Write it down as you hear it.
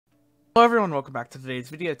Hello everyone, welcome back to today's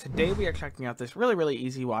video. Today we are checking out this really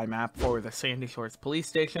easy YMap for the Sandy Shores police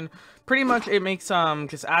station. Pretty much it makes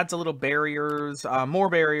just adds a little barriers, more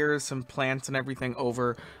barriers, some plants and everything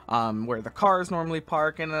over where the cars normally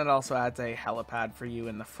park, and then it also adds a helipad for you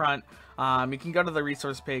in the front. You can go to the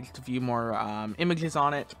resource page to view more images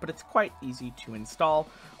on it, but it's quite easy to install.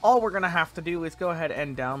 All we're going to have to do is go ahead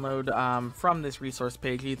and download from this resource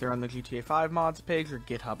page, either on the GTA 5 mods page or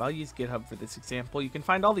GitHub. I'll use GitHub for this example. You can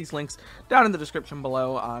find all these links down in the description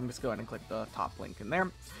below. Just go ahead and click the top link in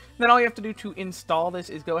there. Then all you have to do to install this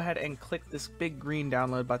is go ahead and click this big green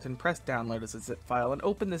download button, press download as a zip file, and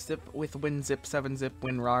open the zip with WinZip, 7-zip,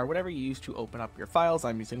 WinRAR, whatever you use to open up your files.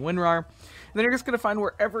 I'm using WinRAR. And then you're just going to find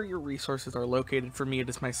wherever your resources are located. For me, it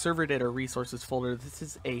is my server data resources folder. This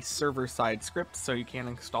is a server-side script, so you can't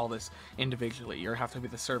install this individually. You have to be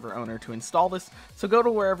the server owner to install this. So go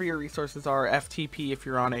to wherever your resources are, FTP if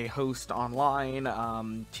you're on a host online,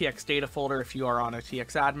 TX data folder if you are on a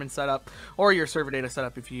TX admin setup, or your server data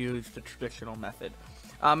setup if you use the traditional method.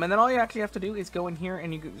 And then all you actually have to do is go in here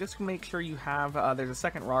and you just make sure you have, there's a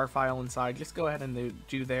second RAR file inside, just go ahead and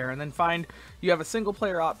do there, and then find, you have a single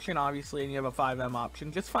player option obviously, and you have a FiveM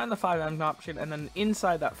option. Just find the FiveM option, and then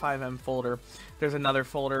inside that FiveM folder, there's another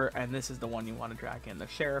folder, and this is the one you want to drag in, the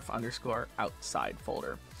sheriff_outside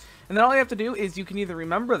folder. And then all you have to do is you can either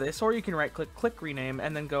remember this, or you can right click rename,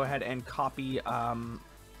 and then go ahead and copy,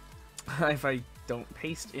 if I don't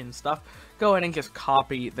paste in stuff, go ahead and just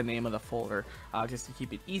copy the name of the folder just to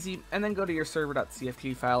keep it easy, and then go to your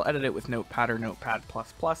server.cfg file, edit it with Notepad or Notepad++,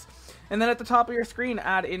 and then at the top of your screen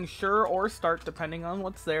add in Shure or Start, depending on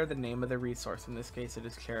what's there, the name of the resource. In this case it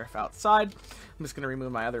is Sheriff Outside. I'm just going to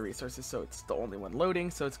remove my other resources so it's the only one loading,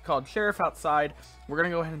 so it's called Sheriff Outside. We're going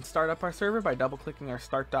to go ahead and start up our server by double clicking our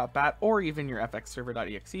start.bat or even your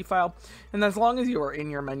fxserver.exe file, and as long as you are in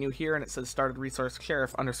your menu here and it says started resource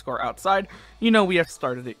sheriff_outside, you know we have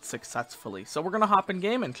started it successfully. So we're going to hop in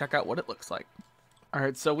game and check out what it looks like.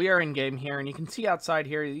 Alright, so we are in game here, and you can see outside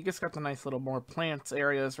here, you just got the nice little more plants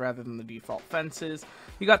areas rather than the default fences.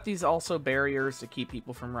 You got these also barriers to keep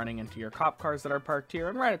people from running into your cop cars that are parked here,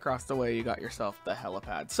 and right across the way you got yourself the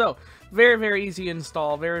helipad. So, very easy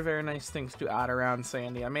install, very nice things to add around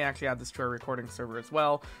Sandy. I may actually add this to our recording server as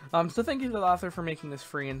well. So thank you to the author for making this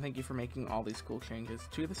free, and thank you for making all these cool changes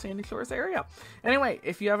to the Sandy Shores area. Anyway,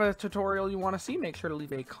 if you have a tutorial you want to see, make sure to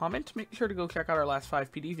leave a comment. Make sure to go check out our last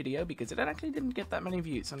FivePD video, because it actually didn't get that many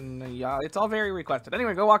views, and it's all very requested.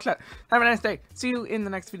 Anyway, go watch that. Have a nice day. See you in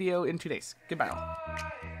the next video in 2 days. Goodbye.